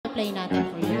play natin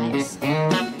for you guys.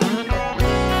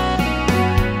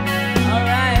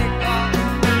 Alright.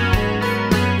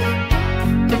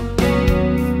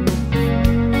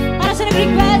 Para sa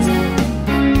nag-request.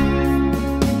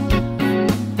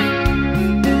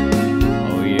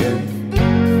 Oh yeah.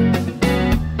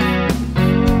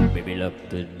 Baby, lock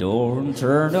the door and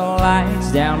turn the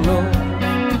lights down low.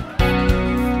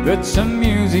 Put some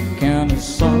music on the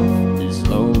soft and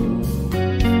slow.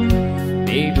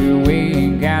 Baby, we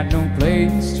ain't got no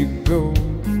place to go.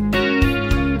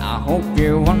 I hope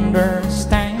you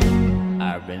understand.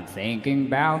 I've been thinking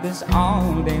about this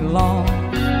all day long.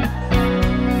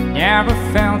 Never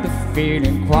felt the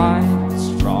feeling quite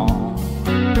strong.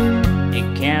 I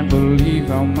can't believe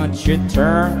how much it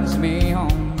turns me on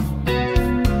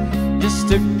just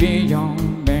to be your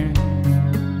man.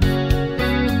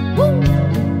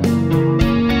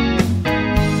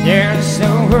 There's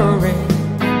no hurry,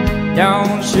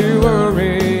 don't you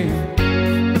worry.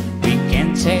 We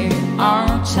can take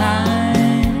our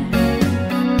time.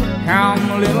 Come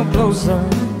a little closer,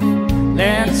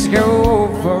 let's go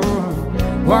over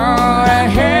what I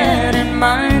had in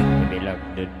mind. Baby, lock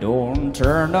the door and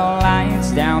turn the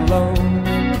lights down low.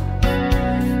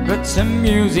 Put some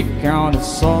music on it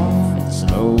soft and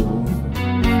slow.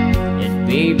 And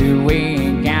baby, we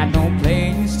ain't got no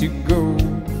place to go.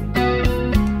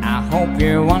 Hope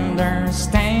you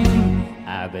understand.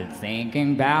 I've been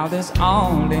thinking about this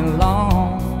all day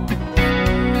long.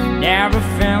 Never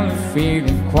felt a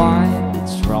feeling quite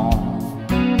strong.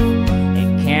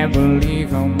 I can't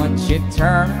believe how much it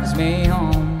turns me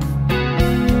on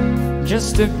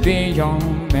just to be your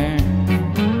man.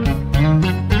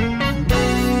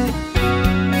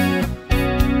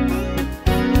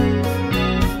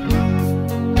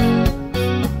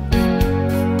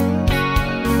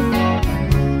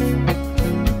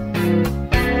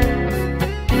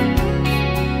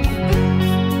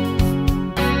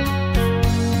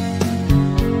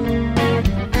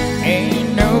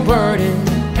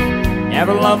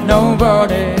 Never loved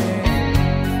nobody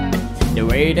the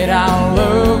way that I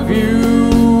love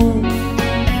you.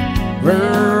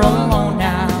 We're alone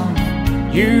now.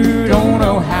 You don't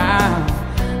know how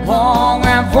long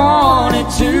I've wanted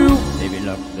to. Baby,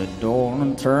 lock the door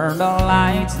and turn the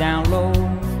lights down low.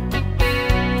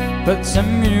 Put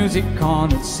some music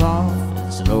on it soft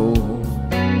and slow.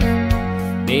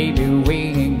 Baby,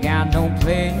 we ain't got no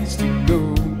place to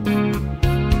go.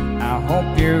 I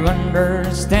hope you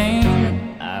understand.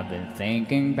 I've been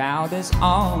thinking about this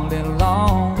all day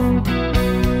long.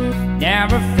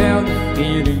 Never felt the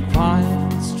feeling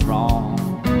quite strong.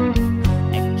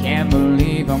 I can't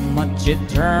believe how much it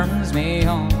turns me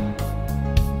on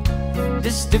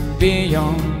just to be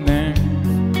your man.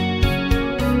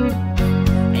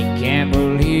 I can't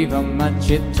believe how much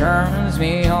it turns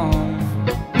me on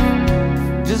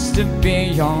just to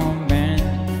be your man.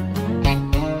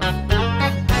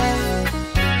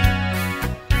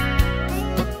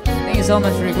 Thank you so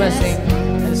much for requesting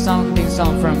a song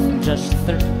from Josh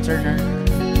Turner.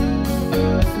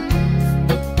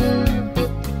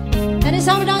 And it's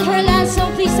all down to our last, so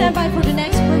please stand by for the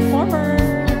next performer.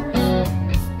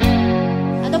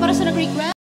 Ito para sa nag-request.